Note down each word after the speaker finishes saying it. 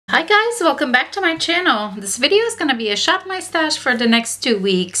Hi guys, welcome back to my channel. This video is going to be a shop my stash for the next 2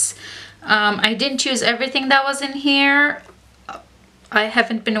 weeks. I didn't use everything that was in here. I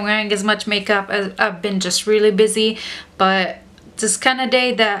haven't been wearing as much makeup as I've been just really busy, but this kind of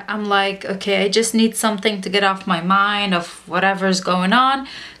day that I'm like, okay, I just need something to get off my mind of whatever's going on.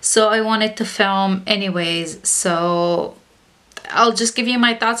 So I wanted to film anyways. So I'll just give you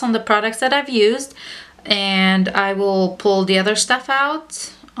my thoughts on the products that I've used, and I will pull the other stuff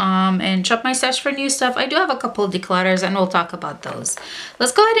out and shop my stash for new stuff. I do have a couple of declutters and we'll talk about those.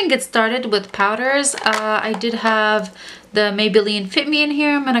 Let's go ahead and get started with powders. I did have the Maybelline Fit Me in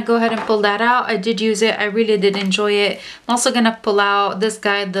here. I'm gonna go ahead and pull that out. I did use it. I really did enjoy it. I'm also gonna pull out this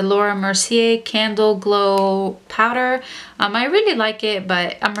guy, the Laura Mercier Candle Glow powder. I really like it,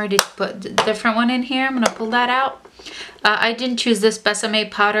 but I'm ready to put a different one in here. I'm gonna pull that out. I didn't choose this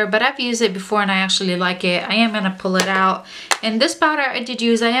Besame powder, but I've used it before and I actually like it. I am gonna pull it out. And this powder I did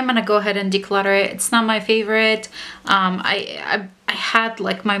use, I am gonna go ahead and declutter it. It's not my favorite. I had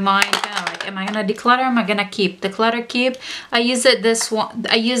like my mind kind of like, am I gonna declutter? Am I gonna keep? Declutter, keep. I used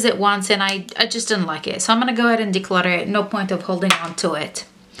it once and I just didn't like it. So I'm gonna go ahead and declutter it. No point of holding on to it.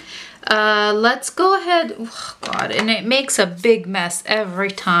 Let's go ahead. Oh god, and it makes a big mess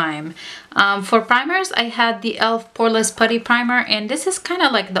every time. For primers, I had the e.l.f. Poreless Putty Primer, and this is kind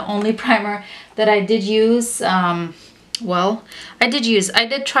of like the only primer that I did use. Well, I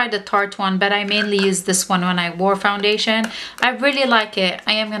did try the Tarte one, but I mainly used this one when I wore foundation. I really like it.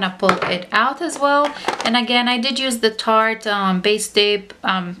 I am gonna pull it out as well. And again, I did use the Tarte Base Tape.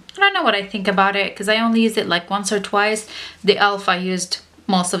 I don't know what I think about it because I only used it like once or twice. The e.l.f. I used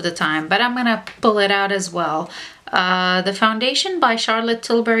most of the time, but I'm gonna pull it out as well. The foundation by Charlotte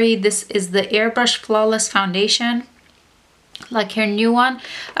Tilbury. This is the Airbrush Flawless Foundation, like her new one.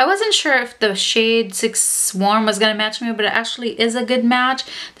 I wasn't sure if the shade 6 Warm was gonna match me, but it actually is a good match.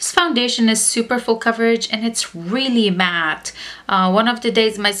 This foundation is super full coverage and it's really matte. One of the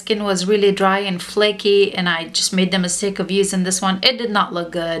days my skin was really dry and flaky and I just made the mistake of using this one. It did not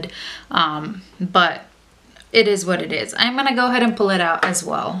look good, but it is what it is. I'm gonna go ahead and pull it out as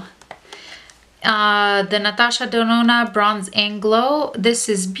well. The Natasha Denona Bronze and Glow. This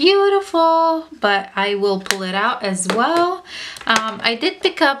is beautiful, but I will pull it out as well. I did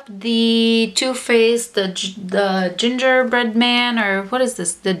pick up the Too Faced, the Gingerbread Man, or what is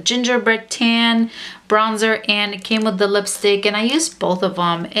this? The Gingerbread Tan bronzer, and it came with the lipstick, and I used both of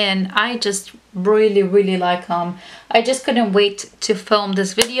them, and I just really like them. I just couldn't wait to film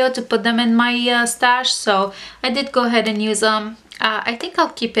this video to put them in my stash, so I did go ahead and use them. I think I'll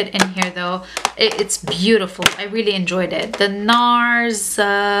keep it in here though. It's beautiful. I really enjoyed it. The NARS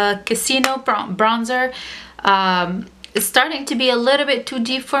Casino bronzer. It's starting to be a little bit too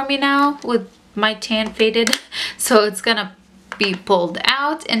deep for me now with my tan faded, so it's gonna be pulled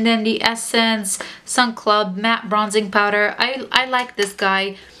out. And then the Essence Sun Club Matte Bronzing Powder. I like this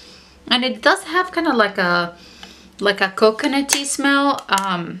guy, and it does have kind of like a coconutty smell.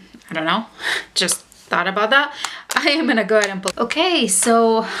 I don't know, just thought about that. I am gonna go ahead and pull. Okay,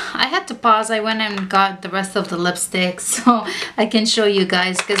 so I had to pause. I went and got the rest of the lipsticks so I can show you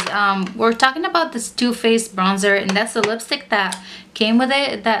guys, because we're talking about this Too Faced bronzer, and that's the lipstick that came with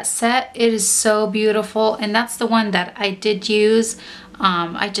it, that set. It is so beautiful, and that's the one that I did use.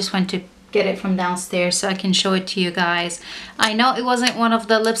 I just went to get it from downstairs so I can show it to you guys. I know it wasn't one of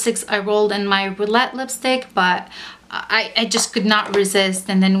the lipsticks I rolled in my roulette lipstick, but I just could not resist.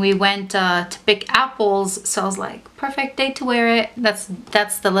 And then we went to pick apples, so I was like, perfect day to wear it.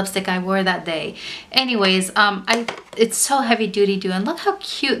 That's the lipstick I wore that day. Anyways, it's so heavy duty too, and look how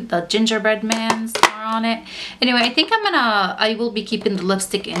cute the gingerbread mans are on it. Anyway, I think I will be keeping the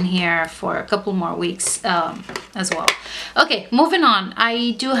lipstick in here for a couple more weeks as well. Okay, moving on.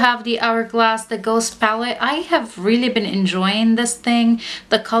 I do have the Hourglass, the Ghost palette. I have really been enjoying this thing.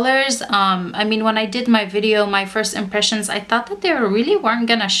 The colors, I mean, when I did my video, my first impressions, I thought that they really weren't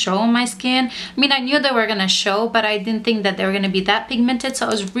gonna show on my skin. I mean, I knew they were gonna show, but I didn't think that they were gonna be that pigmented, so I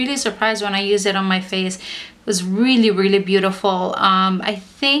was really surprised when I used it on my face. It was really beautiful. I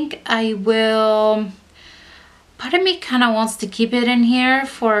think I will... Part of me kind of wants to keep it in here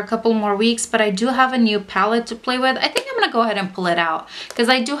for a couple more weeks, but I do have a new palette to play with. I think I'm gonna go ahead and pull it out because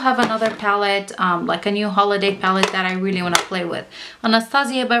I do have another palette, like a new holiday palette that I really want to play with.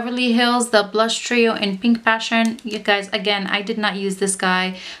 Anastasia Beverly Hills, the Blush Trio in Pink Passion. You guys, again, I did not use this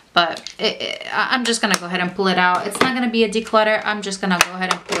guy, but I'm just gonna go ahead and pull it out. It's not gonna be a declutter. I'm just gonna go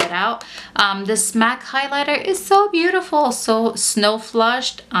ahead and pull it out. This MAC highlighter is so beautiful, so snow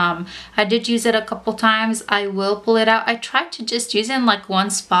flushed. I did use it a couple times. I will pull it out. I tried to just use it in like one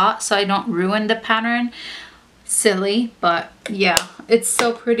spot so I don't ruin the pattern. silly, but yeah, it's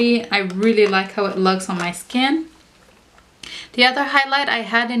so pretty. I really like how it looks on my skin. The other highlight I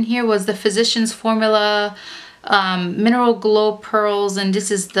had in here was the Physicians Formula Mineral Glow Pearls, and this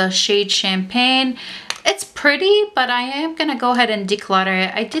is the shade Champagne. It's pretty, but I am gonna go ahead and declutter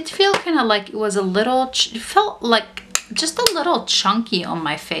it. I did feel kind of like it was a little, it felt like just a little chunky on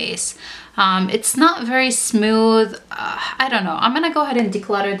my face. It's not very smooth. I don't know. I'm gonna go ahead and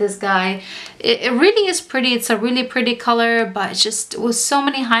declutter this guy. It really is pretty. It's a really pretty color, but it's just with so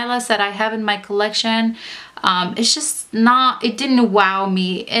many highlights that I have in my collection, it's just not, it didn't wow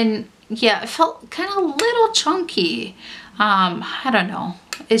me. And yeah, it felt kind of a little chunky. I don't know.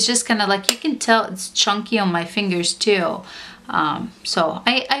 It's just kind of like, you can tell it's chunky on my fingers too. So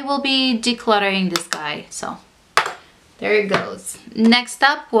I will be decluttering this guy. So there it goes. Next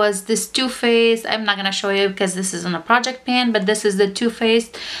up was this Too Faced. I'm not gonna show you because this isn't a project pan, but this is the Too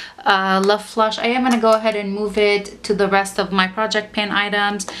Faced Love Flush. I am gonna go ahead and move it to the rest of my project pan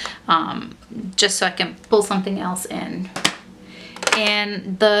items, just so I can pull something else in.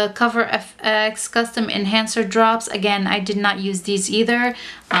 And the Cover FX Custom Enhancer Drops, again, I did not use these either,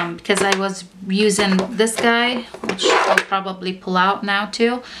 because I was using this guy, which I'll probably pull out now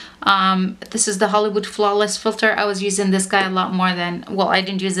too. This is the Hollywood Flawless Filter. I was using this guy a lot more than, well, I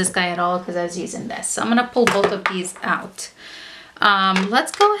didn't use this guy at all because I was using this. So I'm gonna pull both of these out.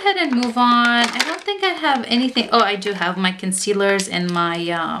 Let's go ahead and move on. I don't think I have anything. Oh, I do have my concealers and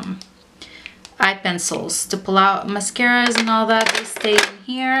my eye pencils to pull out. Mascaras and all that, they stay in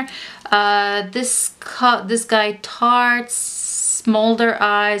here. This guy, Tarte Smolder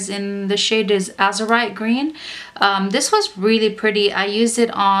Eyes, and the shade is Azurite Green. This was really pretty. I used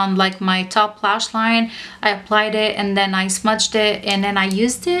it on like my top lash line. I applied it and then I smudged it, and then I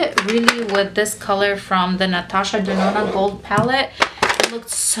used it really with this color from the Natasha Denona Gold palette. It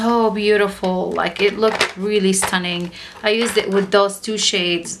looked so beautiful. Like, it looked really stunning. I used it with those two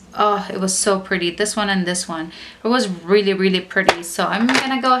shades. Oh, it was so pretty. This one and this one. It was really, really pretty. So I'm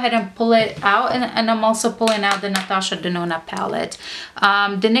gonna go ahead and pull it out, and I'm also pulling out the Natasha Denona palette.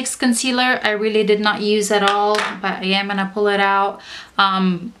 The NYX concealer I really did not use at all, but I am gonna pull it out.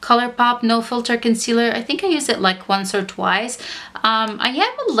 ColourPop No Filter Concealer. I think I used it like once or twice. I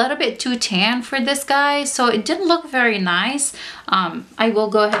am a little bit too tan for this guy, so it didn't look very nice. I will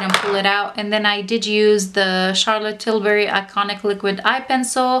go ahead and pull it out. And then I did use the Charlotte Tilbury Iconic Liquid Eye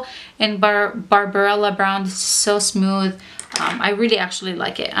Pencil in Barbarella Brown. This is so smooth. I really actually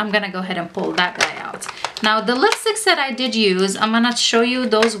like it. I'm gonna go ahead and pull that guy out. Now the lipsticks that I did use, I'm gonna show you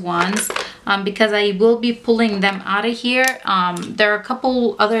those ones because I will be pulling them out of here. There are a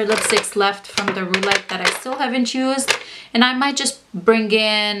couple other lipsticks left from the Roulette that I still haven't used, and I might just bring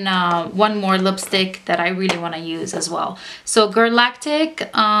in one more lipstick that I really want to use as well. So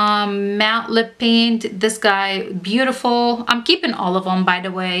Galactic Matte Lip Paint, this guy, beautiful. I'm keeping all of them, by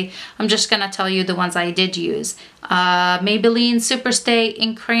the way. I'm just gonna tell you the ones I did use. Maybelline Superstay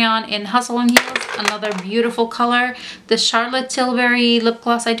Ink Crayon in Hustle and Heels, another beautiful color. The Charlotte Tilbury lip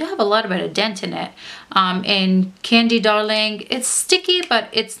gloss, I do have a little bit of dent in it. And Candy Darling, it's sticky, but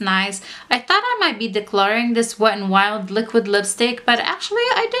it's nice. I thought I might be declaring this Wet n Wild liquid lipstick, but actually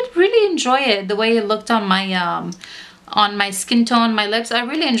I did really enjoy it, the way it looked on my skin tone, my lips. I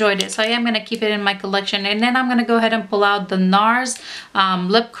really enjoyed it, so I am going to keep it in my collection. And then I'm going to go ahead and pull out the NARS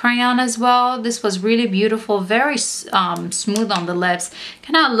lip crayon as well. This was really beautiful, very smooth on the lips,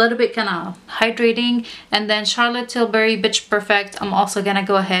 kind of a little bit kind of hydrating. And then Charlotte Tilbury Bitch Perfect, I'm also going to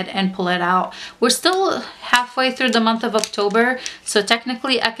go ahead and pull it out. We're still halfway through the month of October, so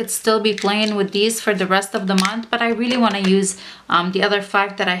technically I could still be playing with these for the rest of the month, but I really want to use the other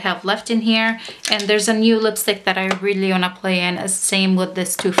 5 that I have left in here. And there's a new lipstick that I really want to play in, as same with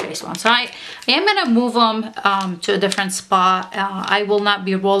this Too Faced one. So I am going to move them to a different spot. I will not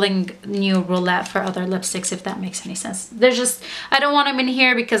be rolling new Roulette for other lipsticks, if that makes any sense. There's just, I don't want them in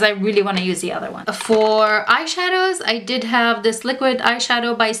here because I really want to use the other one. For eyeshadows, I did have this liquid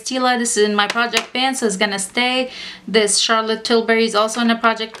eyeshadow by Stila. This is in my project pan, so it's going to stay. This Charlotte Tilbury is also in a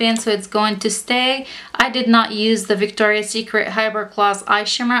project pan, so it's going to stay. I did not use the Victoria's Secret Hyper Gloss Eye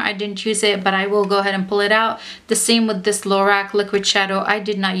Shimmer. I didn't use it, but I will go ahead and pull it out. The same with this Lorac Liquid Shadow. I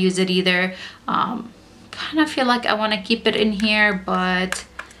did not use it either. Kind of feel like I want to keep it in here, but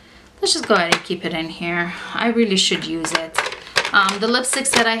let's just go ahead and keep it in here. I really should use it. The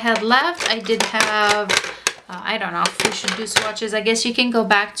lipsticks that I had left, I did have, I don't know if we should do swatches. I guess you can go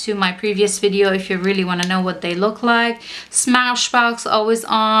back to my previous video if you really want to know what they look like. Smashbox Always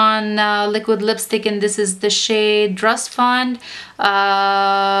On liquid lipstick, and this is the shade Dress Fund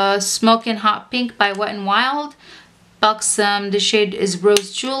Smoking Hot Pink by Wet n Wild. Buxom, the shade is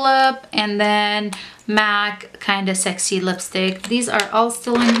Rose Julep, and then MAC Kind of Sexy lipstick. These are all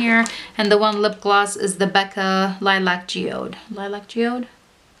still in here, and the one lip gloss is the Becca Lilac Geode. Lilac Geode?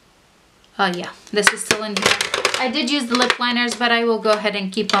 Oh yeah, this is still in here. I did use the lip liners, but I will go ahead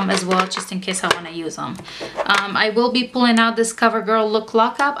and keep them as well, just in case I want to use them. I will be pulling out this CoverGirl Look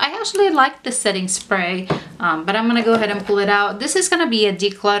Lockup. I actually like the setting spray, but I'm going to go ahead and pull it out. This is going to be a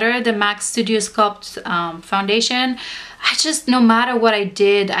declutter, the MAC Studio Sculpt foundation. I just, no matter what I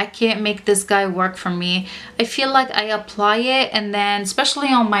did, I can't make this guy work for me. I feel like I apply it, and then, especially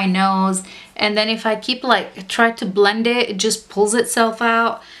on my nose, and then if I keep like, try to blend it, it just pulls itself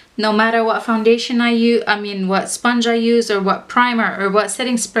out. No matter what foundation I use, what sponge I use, or what primer, or what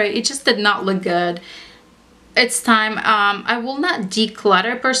setting spray, it just did not look good. It's time. I will not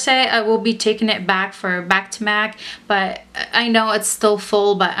declutter per se. I will be taking it back for back to MAC, but I know it's still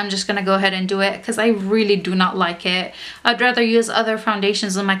full, but I'm just gonna go ahead and do it because I really do not like it. I'd rather use other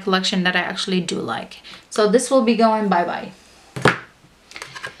foundations in my collection that I actually do like. So this will be going bye-bye.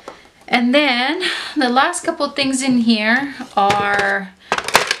 And then the last couple things in here are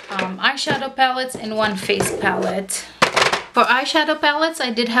eyeshadow palettes and one face palette. For eyeshadow palettes, I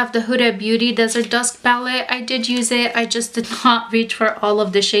did have the Huda Beauty Desert Dusk palette. I did use it. I just did not reach for all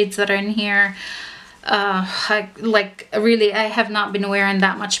of the shades that are in here. Really, I have not been wearing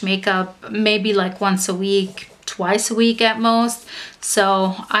that much makeup. Maybe like once a week, twice a week at most.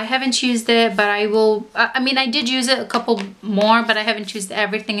 So I haven't used it, but I will. I did use it a couple more, but I haven't used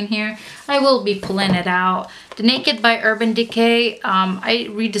everything in here. I will be pulling it out. The Naked by Urban Decay, I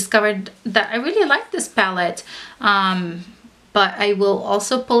rediscovered that I really like this palette, but I will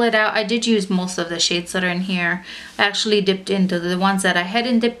also pull it out. I did use most of the shades that are in here. I actually dipped into the ones that I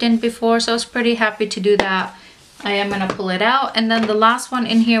hadn't dipped in before, so I was pretty happy to do that. I am going to pull it out. And then the last one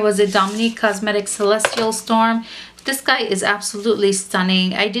in here was a Dominique Cosmetics Celestial Storm. This guy is absolutely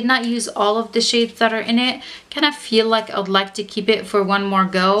stunning. I did not use all of the shades that are in it. Kind of feel like I would like to keep it for one more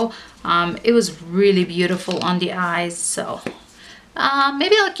go. It was really beautiful on the eyes, so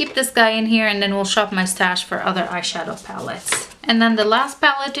maybe I'll keep this guy in here, and then we'll shop my stash for other eyeshadow palettes. And then the last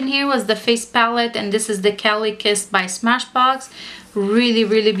palette in here was the face palette, and this is the Cali Kiss by Smashbox. Really,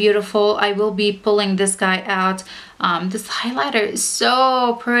 really beautiful. I will be pulling this guy out. This highlighter is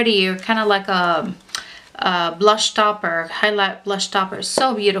so pretty, or kind of like a blush topper, highlight blush topper.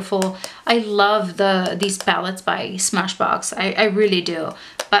 So beautiful. I love these palettes by Smashbox. I really do.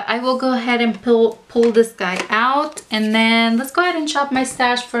 But I will go ahead and pull this guy out, and then let's go ahead and shop my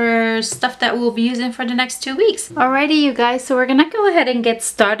stash for stuff that we'll be using for the next 2 weeks. Alrighty, you guys, so we're gonna go ahead and get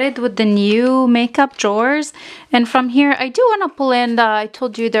started with the new makeup drawers. And from here, I do want to pull in I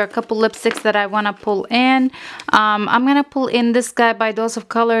told you there are a couple lipsticks that I want to pull in. I'm gonna pull in this guy by Dose of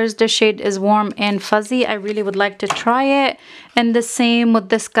Colors. The shade is Warm and Fuzzy. I really would like to try it. And the same with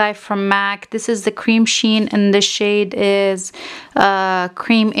this guy from MAC. This is the Cream Sheen, and the shade is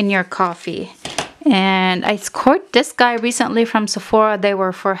Cream in Your Coffee. And I scored this guy recently from Sephora. They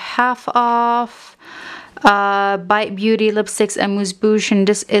were for half off. Bite Beauty lipsticks and Mousse Bouche, and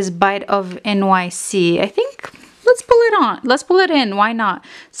this is Bite of NYC. I think let's pull it on. Let's pull it in. Why not?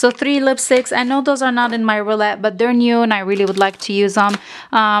 So 3 lipsticks. I know those are not in my roulette, but they're new, and I really would like to use them.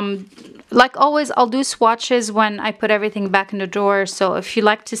 Like always, I'll do swatches when I put everything back in the drawer. So if you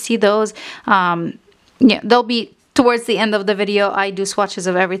like to see those, yeah, they'll be towards the end of the video. I do swatches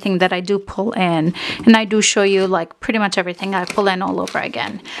of everything that I do pull in, and I do show you like pretty much everything I pull in all over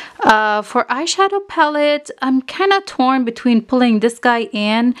again. For eyeshadow palette, I'm kind of torn between pulling this guy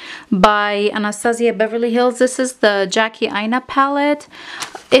in by Anastasia Beverly Hills. This is the Jackie Aina palette.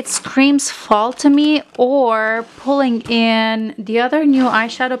 It screams fall to me, or pulling in the other new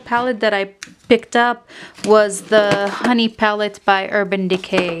eyeshadow palette that I picked up was the Honey palette by Urban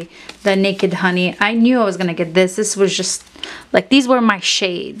Decay, the Naked Honey. I knew I was gonna get this. This was just like, these were my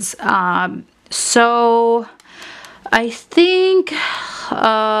shades. So I think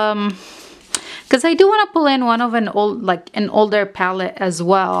because I do want to pull in one of an older palette as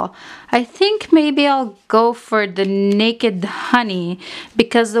well. I think maybe I'll go for the Naked Honey,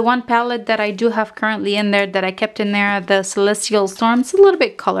 because the one palette that I do have currently in there that I kept in there, the Celestial Storm, it's a little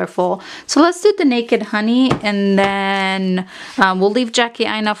bit colorful. So let's do the Naked Honey, and then we'll leave Jackie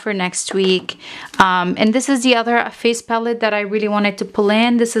Aina for next week. And this is the other face palette that I really wanted to pull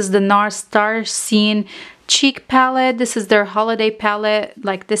in. This is the NARS Star Scene Cheek palette. This is their holiday palette,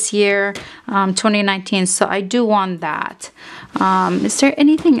 like this year, 2019. So I do want that. Is there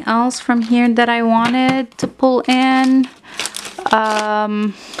anything else from here that I wanted to pull in?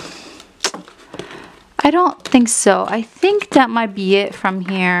 I don't think so. I think that might be it from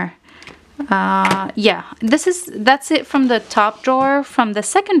here. Yeah, that's it from the top drawer. From the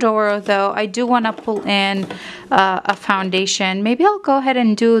second drawer though, I do want to pull in a foundation. Maybe I'll go ahead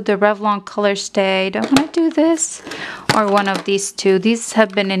and do the Revlon Color Stay. Do I want to do this or one of these two? These have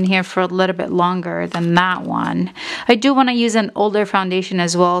been in here for a little bit longer than that one. I do want to use an older foundation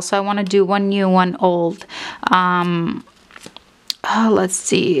as well, so I want to do one new, one old. Let's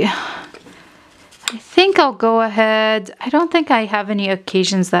see. I think I'll go ahead. I don't think I have any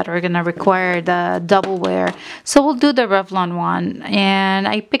occasions that are going to require the double wear. So we'll do the Revlon one. And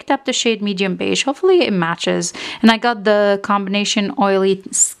I picked up the shade medium beige. Hopefully it matches. And I got the combination oily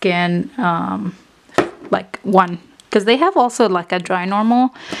skin like one. Because they have also like a dry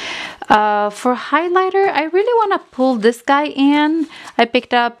normal. For highlighter, I really want to pull this guy in. I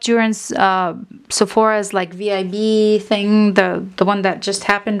picked up Duran's Sephora's like VIB thing. The one that just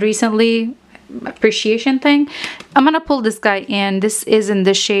happened recently. Appreciation thing. I'm gonna pull this guy in. This is in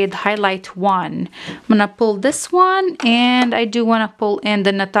the shade Highlight 1. I'm gonna pull this one, and I do want to pull in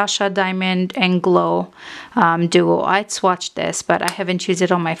the Natasha Diamond and Glow duo. I'd swatched this, but I haven't used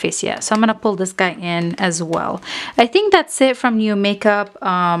it on my face yet, so I'm gonna pull this guy in as well. I think that's it from new makeup.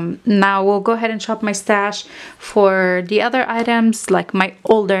 Now we'll go ahead and shop my stash for the other items, like my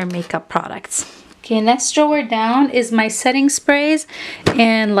older makeup products. Okay, next drawer down is my setting sprays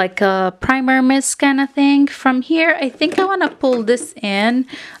and like a primer mist kind of thing. From here, I think I want to pull this in,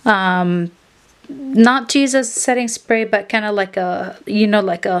 not to use as a setting spray, but kind of like a, you know,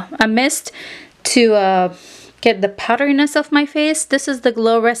 like a mist to get the powderiness of my face. This is the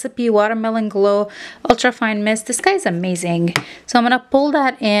Glow Recipe Watermelon Glow Ultra Fine Mist. This guy is amazing. So I'm going to pull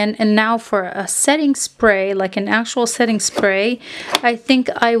that in. And now for a setting spray, like an actual setting spray, I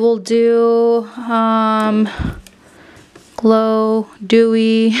think I will do Glow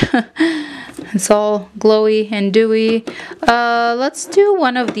Dewy. It's all glowy and dewy. Let's do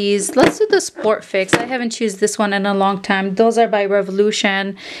one of these. Let's do the Sport Fix. I haven't used this one in a long time. Those are by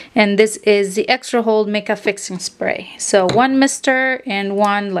Revolution, and this is the Extra Hold Makeup Fixing Spray. So one mister and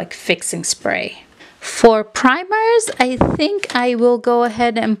one like fixing spray. For primers, I think I will go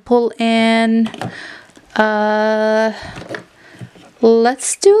ahead and pull in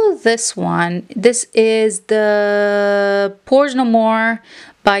let's do this one. This is the Pores No More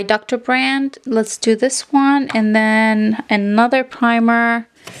by Dr. Brand. Let's do this one, and then another primer.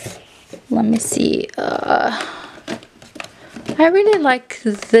 Let me see. I really like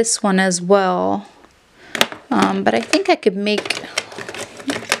this one as well, but I think I could make,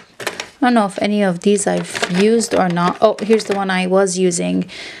 I don't know if any of these I've used or not. Oh, here's the one I was using.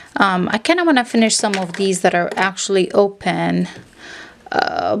 I kind of want to finish some of these that are actually open.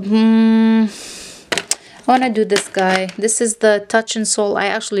 I want to do this guy. This is the Touch and Soul. I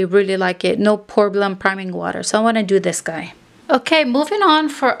actually really like it. No Pore Blend Priming Water. So I want to do this guy. Okay, moving on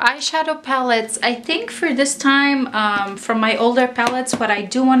for eyeshadow palettes. I think for this time, from my older palettes, what I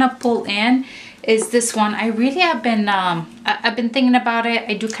do want to pull in is this one. I really have been, I've been thinking about it.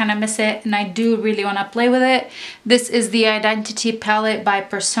 I do kind of miss it, and I do really want to play with it. This is the Identity palette by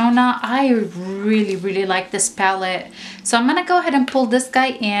Persona. I really, really like this palette. So I'm going to go ahead and pull this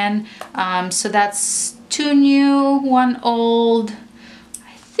guy in. So that's 2 new, 1 old.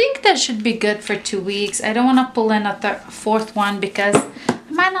 I think that should be good for 2 weeks. I don't want to pull in a 4th one because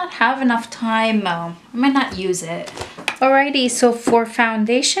I might not have enough time. I might not use it. Alrighty, so for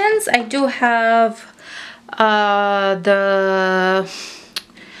foundations, I do have the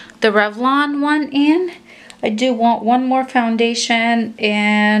Revlon one in. I do want one more foundation,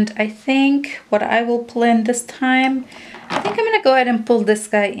 and I think what I will pull in this time, I think I'm gonna go ahead and pull this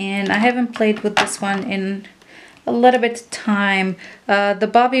guy in. I haven't played with this one in a little bit of time. The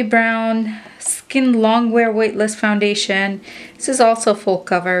Bobbi Brown Skin Longwear Weightless Foundation. This is also full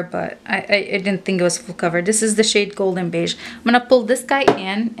cover, but I didn't think it was full cover. This is the shade Golden Beige. I'm gonna pull this guy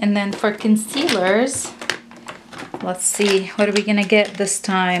in, and then for concealers, let's see, what are we gonna get this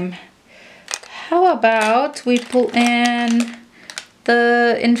time? How about we pull in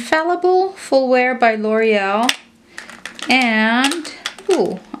the Infallible Full Wear by L'Oreal, and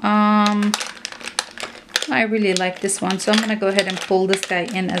ooh, I really like this one, so I'm gonna go ahead and pull this guy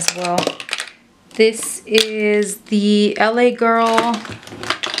in as well. This is the LA Girl,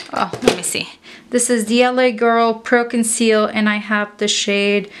 oh, let me see. This is the LA Girl Pro Conceal, and I have the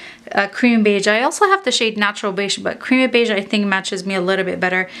shade Creamy Beige. I also have the shade Natural Beige, but Creamy Beige I think matches me a little bit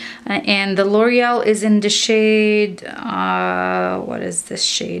better. And the L'Oreal is in the shade, what is this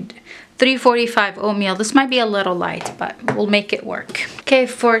shade? 345 Oatmeal. This might be a little light, but we'll make it work. Okay,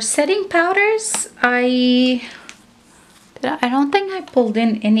 for setting powders, I don't think I pulled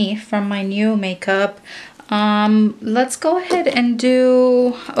in any from my new makeup. Let's go ahead and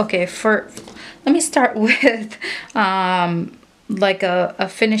do, okay, let me start with like a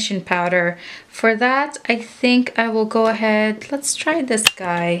finishing powder. For that, I think I will go ahead, let's try this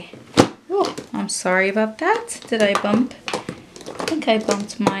guy. Oh, I'm sorry about that. Did I bump? I think I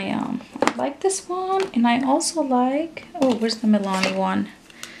bumped my, I like this one, and I also like, oh, where's the Milani one?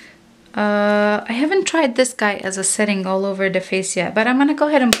 I haven't tried this guy as a setting all over the face yet, but I'm gonna go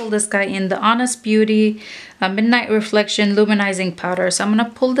ahead and pull this guy in, the Honest Beauty Midnight Reflection Luminizing Powder. So I'm gonna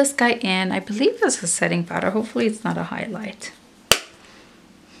pull this guy in. I believe it's a setting powder. Hopefully it's not a highlight.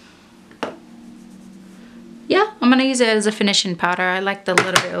 Yeah, I'm gonna use it as a finishing powder. I like the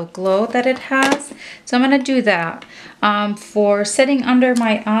little bit of glow that it has. So I'm gonna do that. For setting under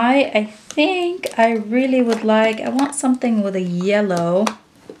my eye, I think I really would like, I want something with a yellow.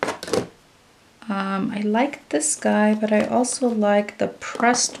 I like this guy, but I also like the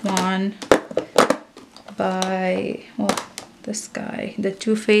pressed one by, well, this guy, the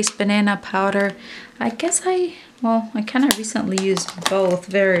Too Faced Banana Powder. I guess I kind of recently used both,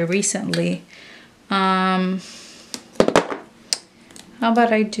 very recently. How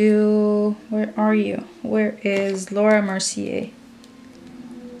about I do, where are you? Where is Laura Mercier?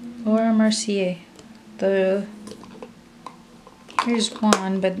 Laura Mercier. Here's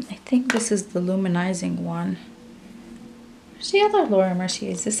one, but I think this is the luminizing one. Where's the other Laura Mercier?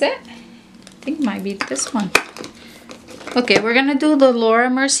 Is this it? I think it might be this one. Okay, we're gonna do the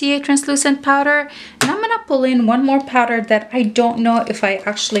Laura Mercier translucent powder, and I'm gonna pull in one more powder that I don't know if I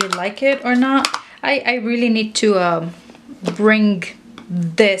actually like it or not. I really need to bring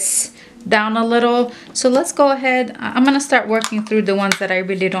this down a little. So let's go ahead. I'm gonna start working through the ones that I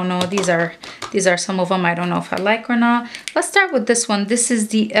really don't know. These are some of them I don't know if I like or not. Let's start with this one. This is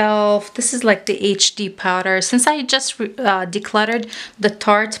the e.l.f. This is like the HD powder. Since I just decluttered the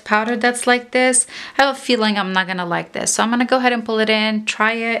Tarte powder that's like this, I have a feeling I'm not gonna like this. So I'm gonna go ahead and pull it in,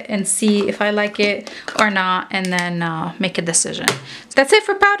 try it, and see if I like it or not, and then make a decision. That's it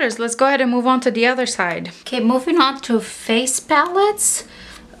for powders. Let's go ahead and move on to the other side. Okay, moving on to face palettes.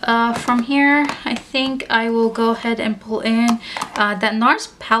 From here, I think I will go ahead and pull in that NARS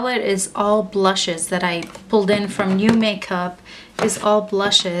palette is all blushes that I pulled in from New Makeup, is all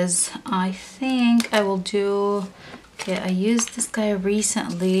blushes. I think I will do, okay, I used this guy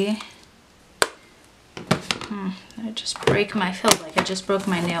recently. I just break my, I feel like I just broke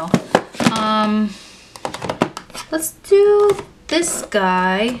my nail. Let's do this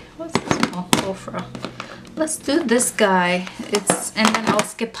guy. What's this? Oh, Ofra. Let's do this guy. And then I'll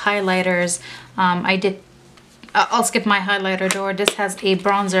skip highlighters. I'll skip my highlighter door. This has a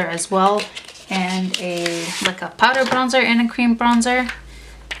bronzer as well, and like a powder bronzer and a cream bronzer,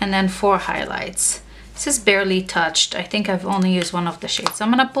 and then 4 highlights. This is barely touched. I think I've only used one of the shades. So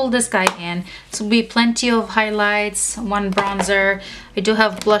I'm gonna pull this guy in. This will be plenty of highlights, 1 bronzer. I do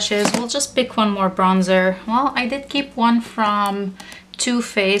have blushes. We'll just pick 1 more bronzer. Well, I did keep one from Too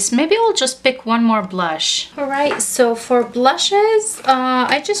Faced. Maybe we'll just pick 1 more blush. All right, so for blushes,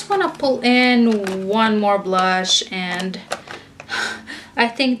 I just want to pull in 1 more blush, and I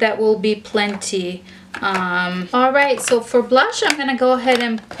think that will be plenty. All right, so for blush, I'm gonna go ahead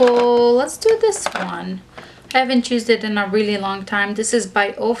and pull, let's do this one. I haven't used it in a really long time. This is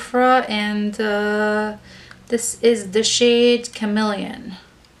by Ofra, and this is the shade Chameleon.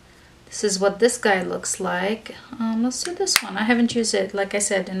 This is what this guy looks like. Let's do this one. I haven't used it, like I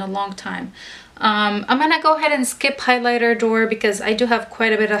said, in a long time. I'm gonna go ahead and skip highlighter door because I do have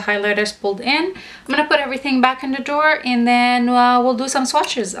quite a bit of highlighters pulled in. I'm gonna put everything back in the door, and then we'll do some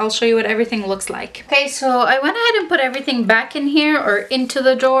swatches. I'll show you what everything looks like. Okay, so I went ahead and put everything back in here, or into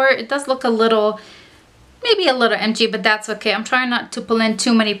the door. It does look a little, maybe a little empty, but that's okay. I'm trying not to pull in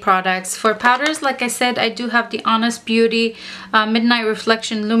too many products. For powders, like I said, I do have the Honest Beauty Midnight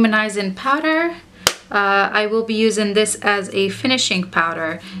Reflection Luminizing Powder. I will be using this as a finishing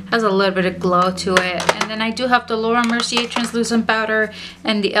powder. Has a little bit of glow to it. And then I do have the Laura Mercier Translucent Powder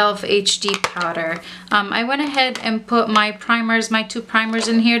and the e.l.f. HD Powder. I went ahead and put my primers, my 2 primers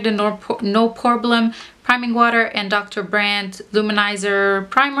in here, the No Problem Priming Water and Dr. Brandt Luminizer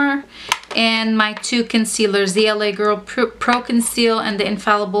Primer, and my 2 concealers, the LA Girl Pro Conceal and the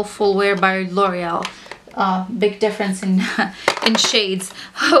Infallible Full Wear by L'Oreal. Big difference in in shades.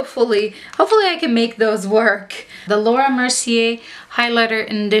 Hopefully I can make those work. The Laura Mercier highlighter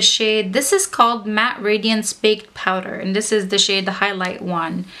in this shade. This is called Matte Radiance Baked Powder, and this is the shade, the highlight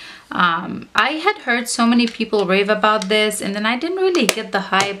one. I had heard so many people rave about this, and then I didn't really get the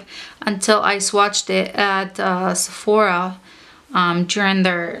hype until I swatched it at Sephora. during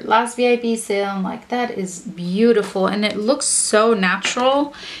their last VIP sale. I'm like, that is beautiful, and it looks so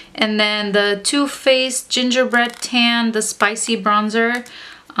natural. And then the Too Faced Gingerbread Tan, the spicy bronzer.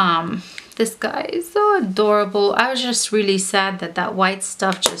 This guy is so adorable. I was just really sad that that white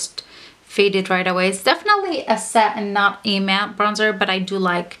stuff just faded right away. It's definitely a satin, not a matte bronzer, but I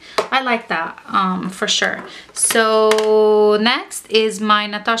like that for sure. So next is my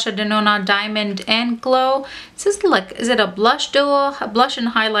Natasha Denona Diamond and Glow. This is like, is it a blush duo, a blush and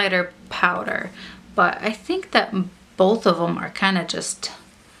highlighter powder? But I think that both of them are kind of just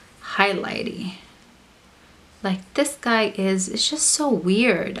highlighty. Like this guy it's just so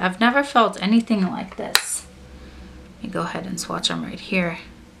weird. I've never felt anything like this. Let me go ahead and swatch them right here.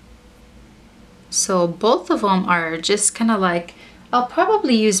 So both of them are just kind of like, I'll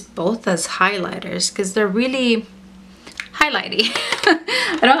probably use both as highlighters because they're really highlighty.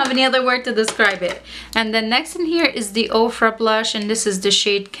 I don't have any other word to describe it. And then next in here is the Ofra blush, and this is the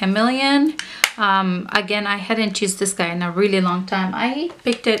shade Chameleon. Again, I hadn't used this guy in a really long time. I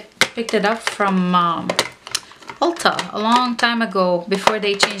picked it up from Ulta a long time ago before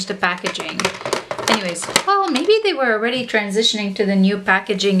they changed the packaging. Anyways, well, maybe they were already transitioning to the new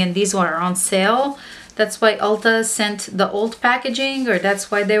packaging and these were on sale. That's why Ulta sent the old packaging, or that's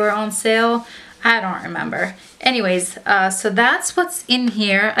why they were on sale. I don't remember. Anyways, so that's what's in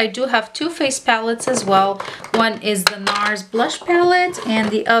here. I do have two face palettes as well. One is the NARS blush palette and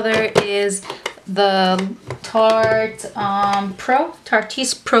the other is the Tarteist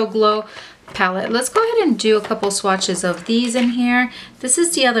Pro Glow palette. Let's go ahead and do a couple swatches of these in here. This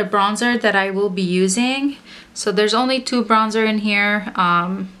is the other bronzer that I will be using. So there's only two bronzer in here.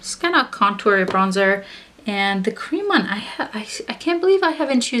 It's kind of contour bronzer, and the cream one, I can't believe I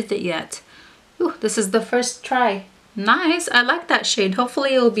haven't used it yet. Ooh, this is the first try. Nice. I like that shade.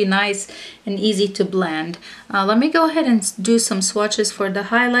 Hopefully it will be nice and easy to blend. Let me go ahead and do some swatches for the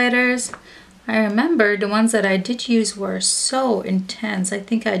highlighters. I remember the ones that I did use were so intense. I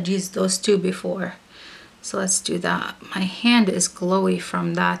think I'd used those two before. So let's do that. My hand is glowy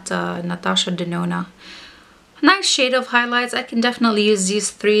from that Natasha Denona. Nice shade of highlights. I can definitely use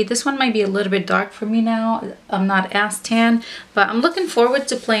these three. This one might be a little bit dark for me now. I'm not as tan, but I'm looking forward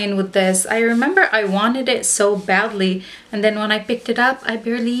to playing with this. I remember I wanted it so badly, and then when I picked it up, I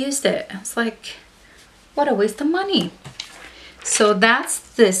barely used it. I was like, what a waste of money. So that's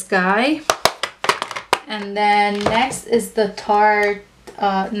this guy. And then next is the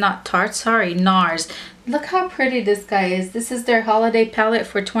NARS. Look how pretty this guy is. This is their holiday palette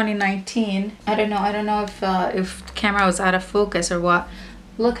for 2019. I don't know if the camera was out of focus or what.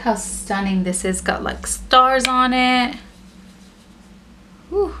 Look how stunning this is. Got like stars on it.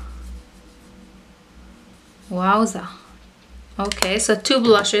 Whew. Wowza. Okay, so two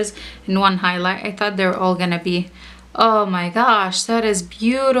blushes and one highlight. I thought they were all gonna be, oh my gosh, that is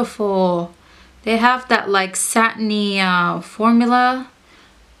beautiful. They have that like satiny formula.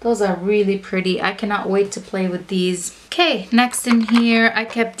 Those are really pretty. I cannot wait to play with these. Okay, next in here, I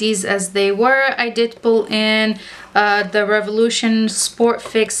kept these as they were. I did pull in the Revolution Sport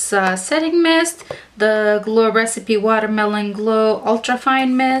Fix Setting Mist, the Glow Recipe Watermelon Glow Ultra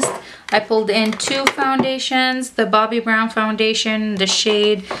Fine Mist. I pulled in two foundations, the Bobbi Brown foundation, the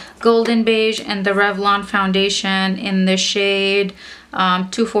shade Golden Beige, and the Revlon foundation in the shade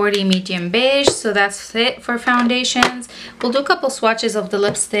 240 medium beige. So that's it for foundations. We'll do a couple swatches of the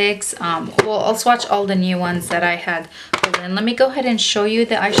lipsticks. Well, I'll swatch all the new ones that I had pulled in. Let me go ahead and show you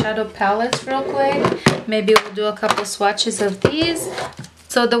the eyeshadow palettes real quick. Maybe we'll do a couple swatches of these.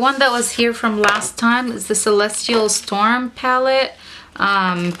 So the one that was here from last time is the Celestial Storm palette.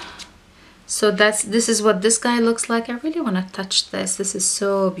 So this is what this guy looks like. I really want to touch this. This is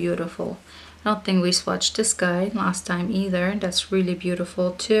so beautiful. I don't think we swatched this guy last time either. That's really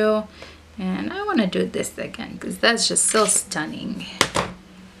beautiful too. And I want to do this again because that's just so stunning.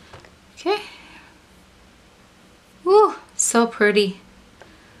 Okay. Woo, so pretty.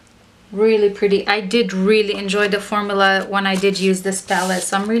 Really pretty. I did really enjoy the formula when I did use this palette.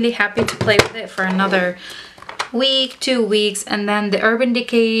 So I'm really happy to play with it for another week, 2 weeks. And then the Urban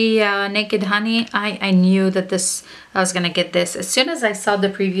Decay Naked Honey, I knew that I was gonna get this as soon as I saw the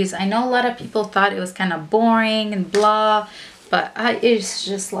previews. I know a lot of people thought it was kind of boring and blah, but it's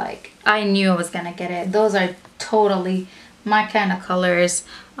just like, I knew I was gonna get it. Those are totally my kind of colors.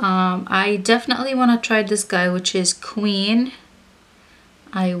 I definitely want to try this guy, which is Queen.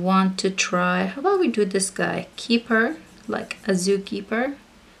 I want to try, how about we do this guy, Keeper, like a zookeeper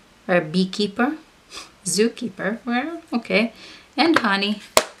or a beekeeper. Zookeeper, well, okay, and Honey.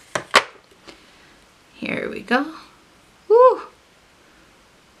 Here we go. Woo!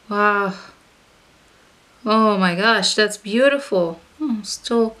 Wow. Oh my gosh, that's beautiful. Oh,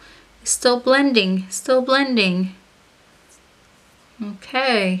 still blending, still blending.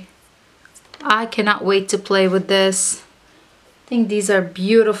 Okay. I cannot wait to play with this. I think these are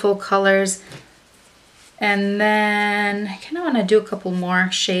beautiful colors. And then I kind of want to do a couple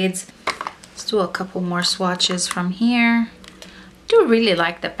more shades. Let's do a couple more swatches from here. I do really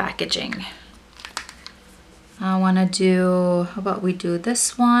like the packaging. I want to do, how about we do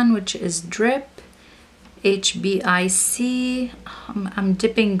this one, which is Drip HBIC. I'm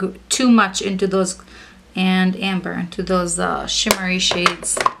dipping too much into those, and Amber, into those shimmery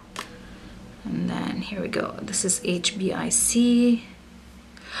shades. And then here we go. This is HBIC.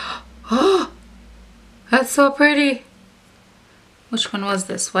 Oh, that's so pretty. Which one was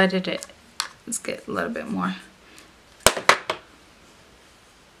this? Why did it? Let's get a little bit more.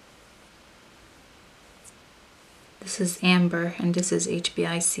 This is Amber and this is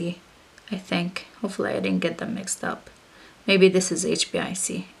HBIC, I think. Hopefully I didn't get them mixed up. Maybe this is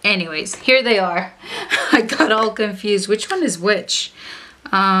HBIC. Anyways, here they are. I got all confused. Which one is which?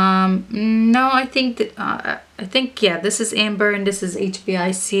 No, I think that yeah, this is Amber and this is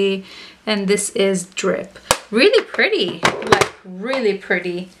HBIC and this is Drip. Really pretty, like really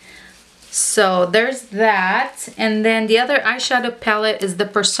pretty. So there's that. And then the other eyeshadow palette is the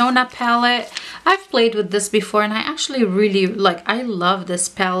Persona palette. I've played with this before and I actually really like, I love this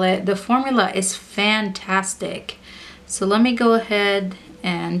palette. The formula is fantastic. So let me go ahead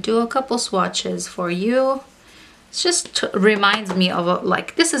and do a couple swatches for you. It just reminds me of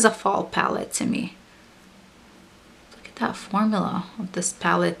like, this is a fall palette to me. Look at that formula of this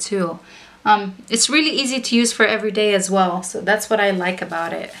palette too. It's really easy to use for every day as well, so that's what I like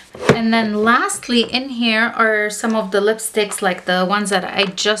about it. And then lastly in here are some of the lipsticks, like the ones that I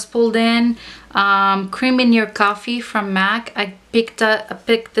just pulled in. Cream in Your Coffee from MAC. I picked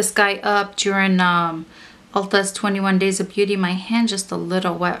this guy up during Ulta's 21 Days of Beauty. My hand just a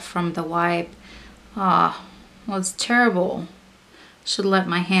little wet from the wipe. Was terrible. Should let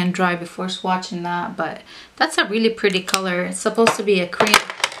my hand dry before swatching that, but that's a really pretty color. It's supposed to be a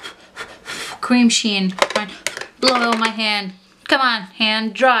cream sheen. Blow my hand. Come on,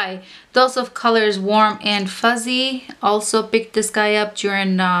 hand dry. Those of colors Warm and Fuzzy. Also picked this guy up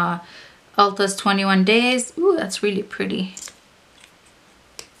during Ulta's 21 Days. Ooh, that's really pretty.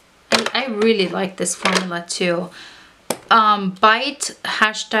 I really like this formula too. Bite,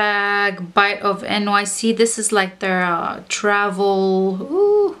 hashtag Bite of NYC. This is like their travel.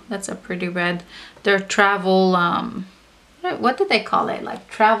 Ooh, that's a pretty red. Their travel, what did they call it? Like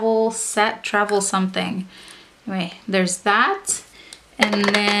travel set, travel something. Anyway, there's that. And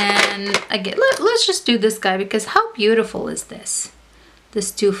then again, let's just do this guy because how beautiful is this?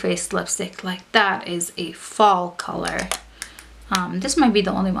 This Too Faced lipstick. Like that is a fall color. This might be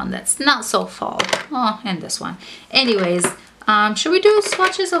the only one that's not so fall. Oh, and this one. Anyways, should we do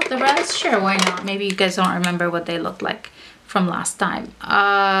swatches of the rest? Sure, why not? Maybe you guys don't remember what they looked like from last time.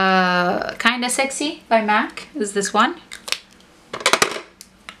 Kinda Sexy by MAC is this one.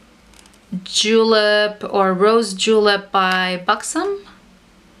 Julep or Rose Julep by Buxom.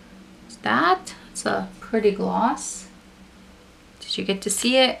 Is that? It's a pretty gloss. Did you get to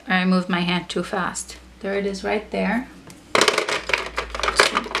see it? Or I moved my hand too fast. There it is right there.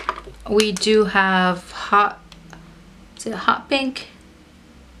 We do have Hot Pink?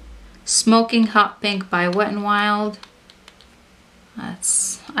 Smoking Hot Pink by Wet n Wild.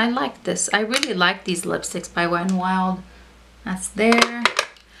 I like this. I really like these lipsticks by Wet n Wild. That's there.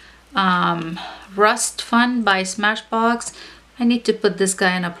 Rust Fun by Smashbox. I need to put this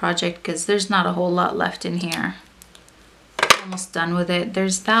guy in a project because there's not a whole lot left in here. Almost done with it.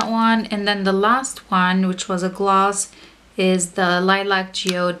 There's that one. And then the last one, which was a gloss, is the Lilac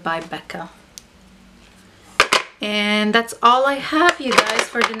Geode by Becca. And that's all I have, you guys,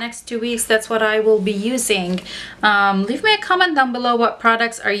 for the next 2 weeks. That's what I will be using. Leave me a comment down below. What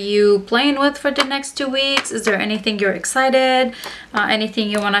products are you playing with for the next 2 weeks? Is there anything you're excited? Anything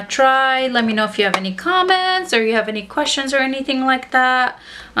you want to try? Let me know if you have any comments or you have any questions or anything like that.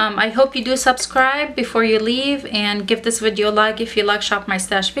 I hope you do subscribe before you leave and give this video a like if you like Shop My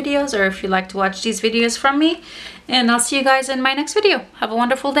Stash videos or if you like to watch these videos from me. And I'll see you guys in my next video. Have a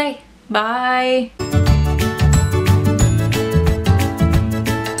wonderful day. Bye.